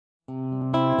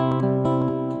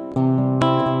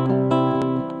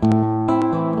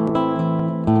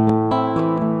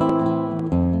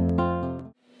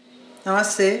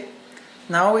Namaste.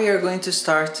 Now we are going to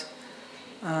start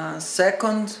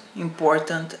second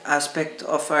important aspect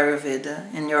of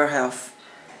Ayurveda and your health.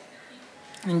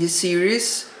 In this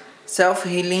series,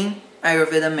 Self-Healing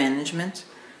Ayurveda Management,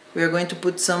 we are going to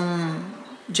put some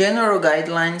general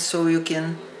guidelines so you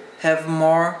can have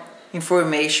more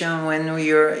information when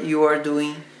you are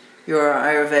doing your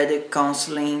Ayurvedic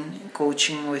counseling,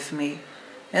 coaching with me.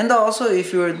 And also,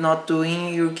 if you're not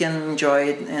doing, you can enjoy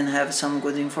it and have some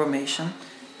good information.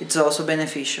 It's also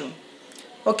beneficial.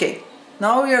 Okay,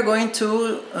 now we are going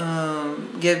to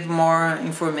give more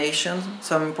information,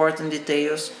 some important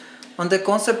details on the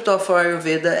concept of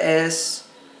Ayurveda as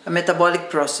a metabolic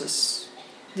process.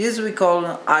 This we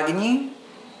call Agni,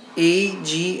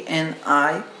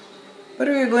 A-G-N-I, but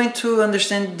we are going to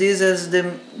understand this as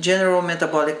the general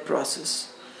metabolic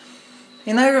process.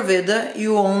 In Ayurveda,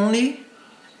 you only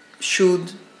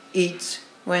should eat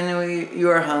when you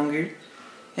are hungry,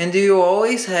 and you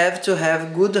always have to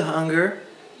have good hunger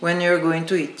when you're going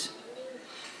to eat.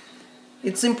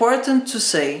 It's important to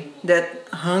say that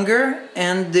hunger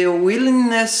and the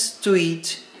willingness to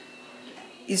eat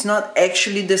is not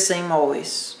actually the same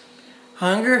always.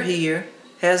 Hunger here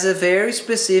has a very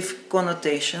specific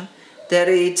connotation that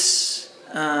it's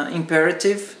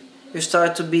imperative. You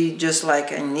start to be just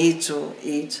like, I need to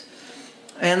eat.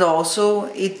 And also,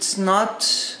 it's not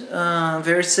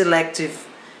very selective.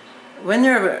 When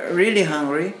you're really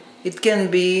hungry, it can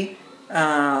be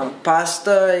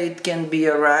pasta, it can be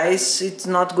a rice, it's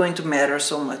not going to matter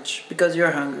so much because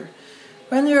you're hungry.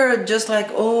 When you're just like,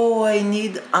 oh, I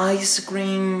need ice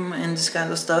cream and this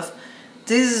kind of stuff,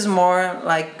 this is more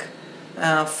like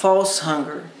false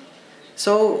hunger.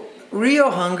 So,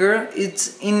 real hunger,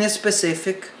 it's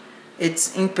inspecific,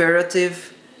 it's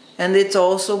imperative, and it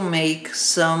also makes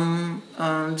some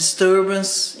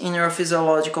disturbance in your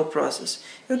physiological process.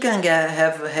 You can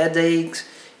have headaches,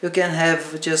 you can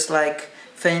have just like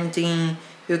fainting,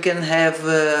 you can have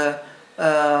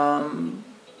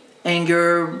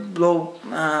anger, low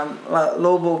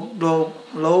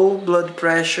blood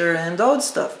pressure, and all that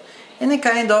stuff. Any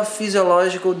kind of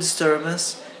physiological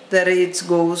disturbance that it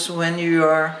goes when you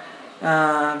are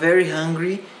very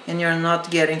hungry and you're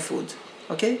not getting food.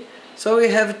 Okay? So we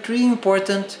have three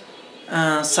important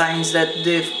signs that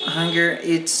the hunger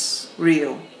is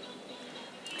real.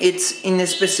 It's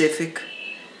inspecific,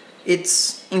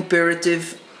 it's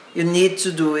imperative, you need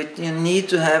to do it, you need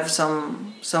to have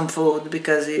some food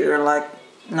because you're like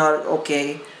not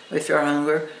okay with your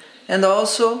hunger. And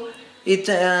also it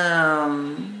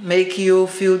make you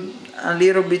feel a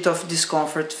little bit of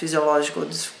discomfort, physiological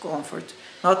discomfort,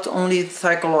 not only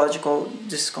psychological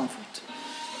discomfort.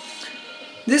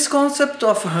 This concept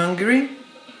of hungry,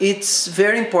 it's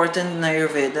very important in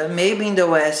Ayurveda. Maybe in the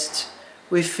West,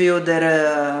 we feel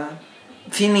that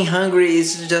feeling hungry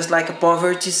is just like a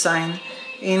poverty sign.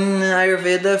 In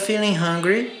Ayurveda, feeling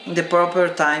hungry in the proper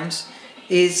times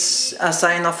is a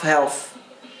sign of health,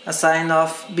 a sign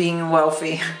of being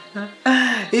wealthy.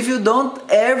 If you don't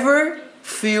ever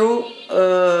feel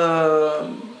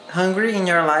hungry in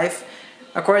your life,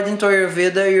 according to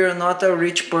Ayurveda, you're not a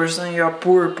rich person, you're a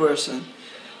poor person.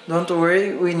 Don't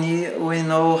worry, we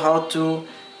know how to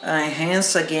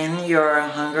enhance again your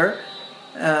hunger.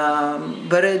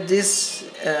 But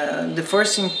the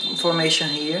first information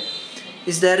here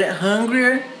is that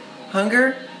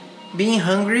being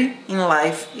hungry in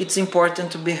life, it's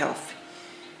important to be healthy.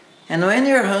 And when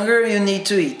you're hungry, you need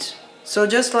to eat. So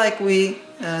just like we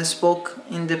spoke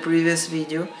in the previous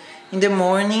video, in the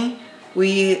morning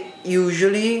we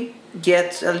usually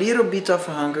get a little bit of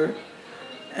hunger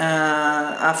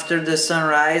after the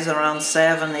sunrise around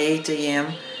 7-8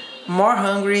 a.m. More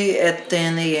hungry at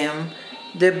 10 a.m.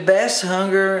 The best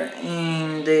hunger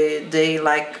in the day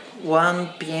like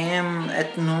 1 p.m.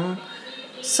 at noon.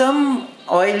 Some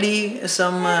oily,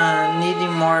 some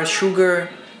needing more sugar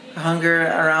hunger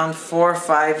around 4,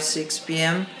 5, 6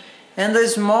 p.m. And a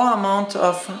small amount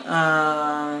of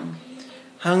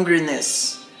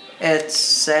hungriness at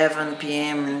 7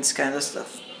 p.m. and this kind of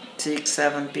stuff, 6,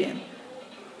 7 p.m.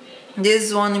 This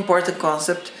is one important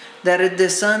concept, that the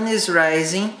sun is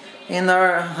rising and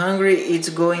our hunger is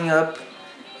going up,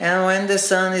 and when the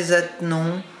sun is at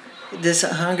noon, this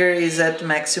hunger is at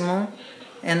maximum,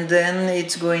 and then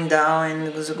it's going down and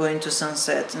it's going to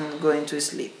sunset and going to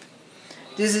sleep.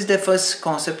 This is the first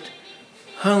concept,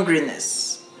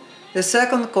 hungriness. The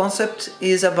second concept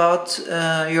is about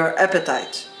your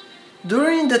appetite.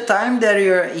 During the time that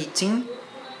you're eating,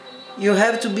 you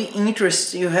have to be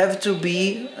interested, you have to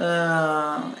be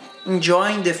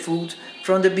enjoying the food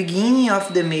from the beginning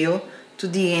of the meal to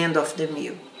the end of the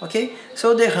meal. Okay?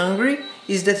 So the hungry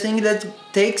is the thing that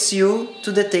takes you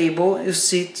to the table, you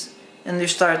sit and you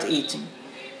start eating.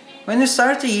 When you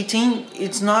start eating,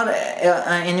 it's not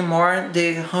anymore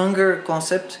the hunger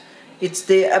concept, it's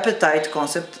the appetite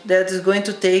concept that is going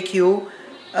to take you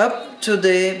up to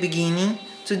the beginning,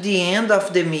 to the end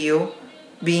of the meal,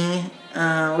 being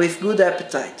with good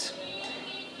appetite.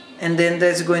 And then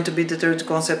there's going to be the third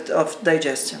concept of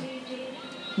digestion.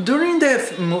 During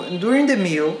the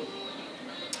meal,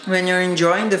 when you're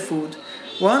enjoying the food,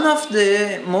 one of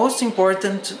the most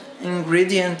important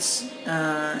ingredients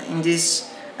in this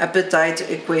appetite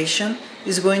equation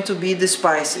is going to be the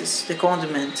spices, the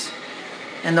condiments,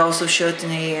 and also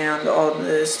chutney and all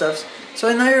the stuff. So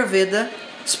in Ayurveda,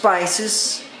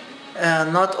 spices,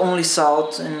 not only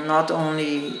salt and not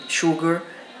only sugar,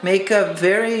 make a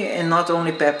very, and not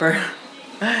only pepper,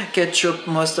 ketchup,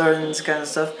 mustard and this kind of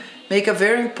stuff, make a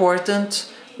very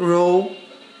important role,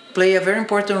 play a very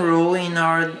important role in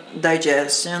our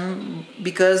digestion,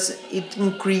 because it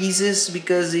increases,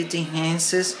 because it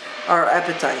enhances our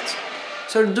appetite.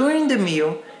 So during the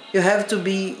meal, you have to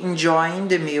be enjoying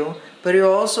the meal, but you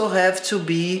also have to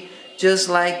be just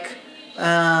like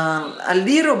a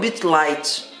little bit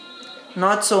light,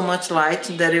 not so much light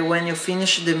that when you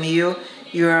finish the meal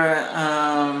you're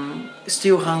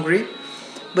still hungry,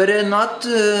 but not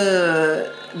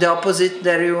the opposite,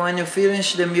 that when you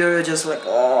finish the meal you're just like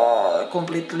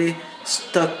completely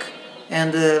stuck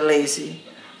and lazy.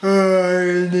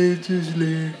 I need to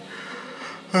sleep.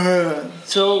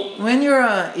 So when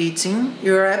you're eating,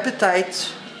 your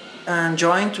appetite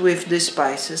joined with the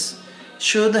spices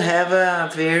should have a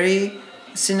very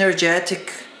synergetic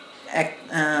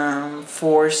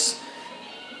force.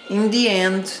 In the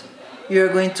end, you're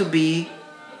going to be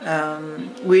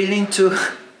willing to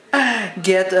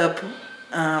get up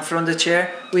from the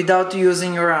chair without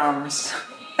using your arms.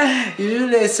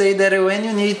 Usually I say that when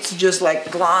you need to just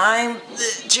like climb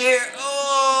the chair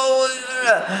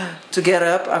to get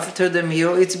up after the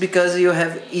meal, it's because you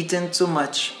have eaten too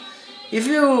much. If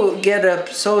you get up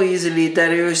so easily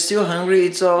that you're still hungry,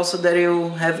 it's also that you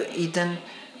have eaten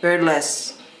very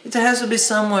less. It has to be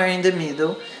somewhere in the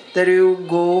middle, that you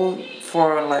go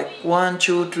for like 1,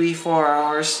 2, 3, 4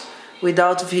 hours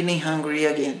without feeling hungry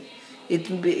again.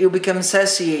 You become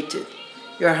satiated.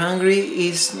 Your hungry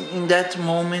is in that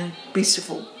moment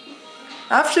peaceful.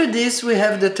 After this, we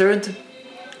have the third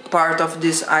part of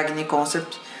this Agni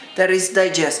concept, that is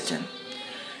digestion.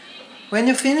 When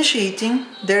you finish eating,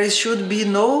 there should be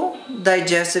no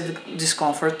digestive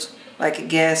discomfort, like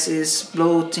gases,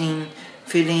 bloating,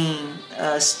 feeling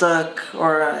stuck,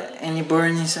 or any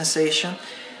burning sensation.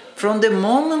 From the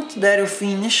moment that you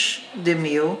finish the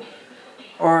meal,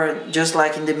 or just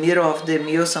like in the middle of the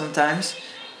meal sometimes,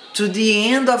 to the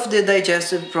end of the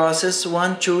digestive process,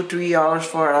 1, 2, 3 hours,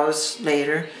 4 hours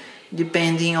later,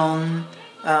 depending on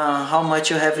how much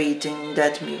you have eaten in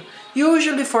that meal.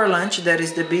 Usually for lunch, that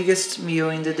is the biggest meal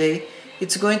in the day,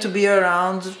 it's going to be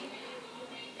around,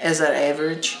 as an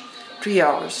average, 3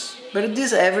 hours. But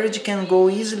this average can go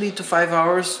easily to 5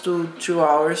 hours to 2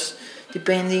 hours,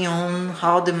 depending on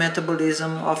how the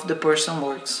metabolism of the person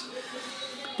works.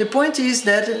 The point is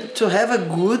that to have a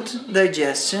good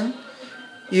digestion,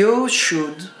 you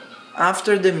should,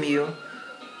 after the meal,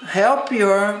 help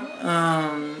your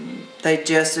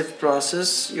digestive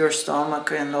process, your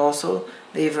stomach and also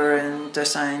liver and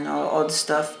intestine, all the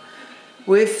stuff,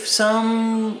 with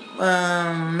some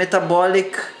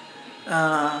metabolic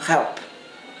help.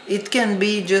 It can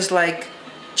be just like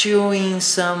chewing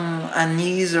some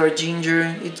anise or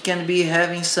ginger, it can be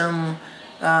having some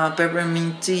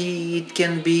peppermint tea, it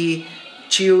can be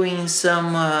chewing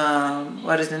some,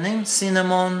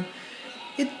 cinnamon.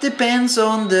 It depends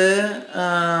on the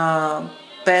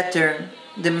pattern,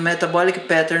 the metabolic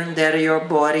pattern that your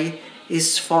body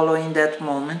is following that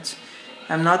moment.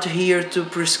 I'm not here to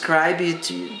prescribe it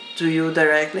to you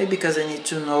directly, because I need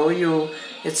to know you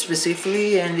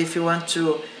specifically, and if you want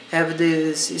to have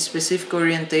this specific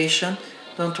orientation,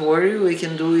 don't worry, we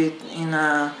can do it in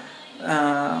a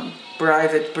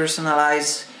private,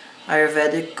 personalized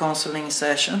Ayurvedic counseling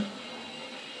session.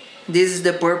 This is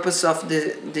the purpose of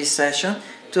this session,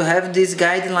 to have these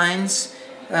guidelines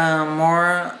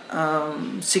more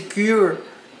secure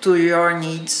to your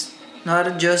needs,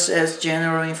 not just as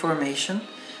general information.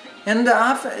 And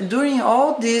during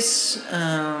all this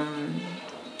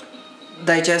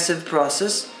digestive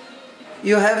process,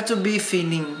 you have to be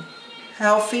feeling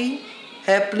healthy,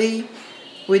 happy,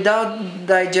 without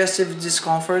digestive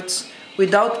discomforts,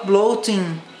 without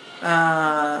bloating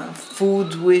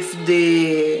food with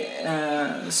the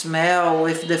smell,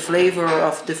 with the flavor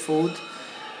of the food.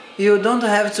 You don't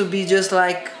have to be just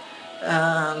like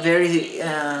very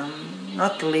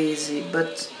not lazy,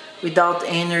 but without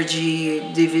energy,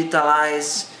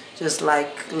 devitalized, just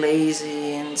like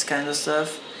lazy and this kind of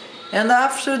stuff. And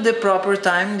after the proper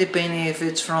time, depending if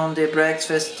it's from the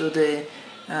breakfast to the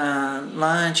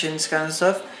lunch and this kind of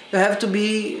stuff, you have to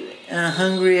be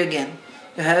hungry again.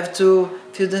 You have to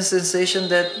feel the sensation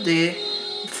that the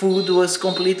food was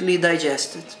completely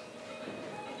digested.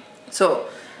 So,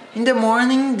 in the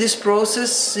morning, this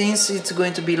process, since it's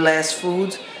going to be less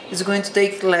food, it's going to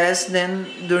take less than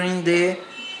during the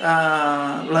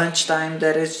lunchtime,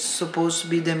 that is supposed to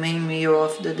be the main meal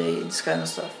of the day, this kind of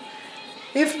stuff.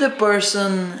 If the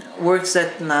person works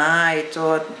at night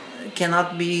or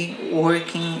cannot be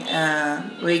working,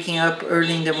 waking up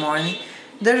early in the morning,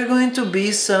 there's going to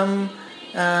be some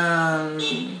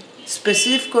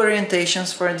specific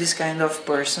orientations for this kind of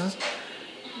persons.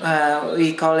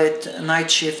 We call it night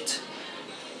shift.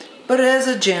 But as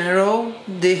a general,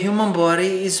 the human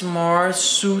body is more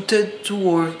suited to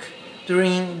work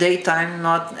during daytime,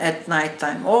 not at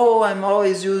nighttime. Oh, I'm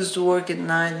always used to work at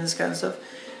night and this kind of stuff.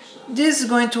 This is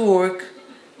going to work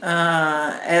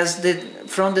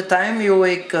from the time you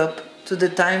wake up to the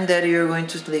time that you're going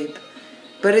to sleep.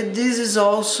 But this is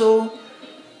also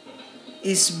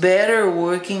better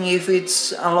working if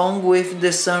it's along with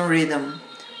the sun rhythm.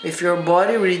 If your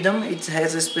body rhythm, it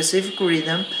has a specific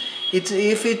rhythm.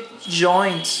 If it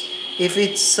joins, if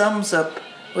it sums up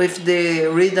with the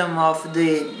rhythm of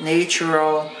the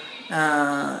natural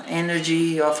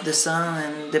energy of the sun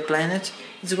and the planet,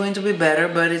 it's going to be better,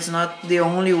 but it's not the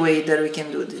only way that we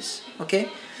can do this, okay?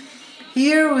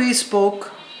 Here we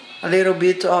spoke a little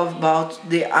bit about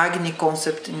the Agni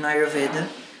concept in Ayurveda,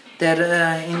 that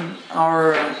in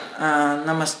our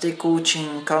Namaste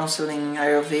coaching, counseling,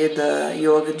 Ayurveda,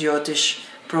 Yoga, Jyotish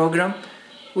program,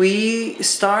 we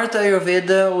start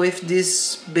Ayurveda with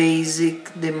this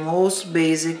basic, the most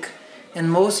basic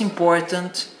and most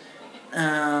important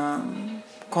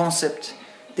concept,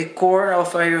 the core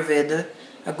of Ayurveda,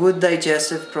 a good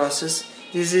digestive process.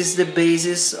 This is the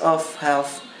basis of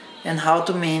health and how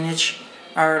to manage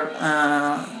our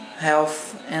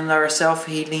health and our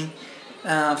self-healing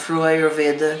through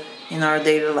Ayurveda in our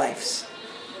daily lives.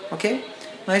 Okay?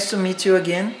 Nice to meet you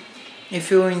again.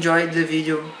 If you enjoyed the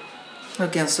video, you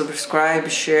can subscribe,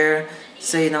 share,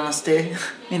 say namaste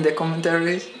in the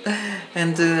commentaries,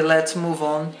 and let's move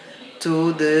on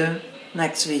to the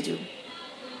next video.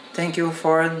 Thank you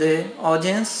for the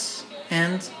audience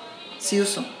and see you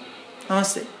soon.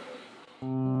 Namaste.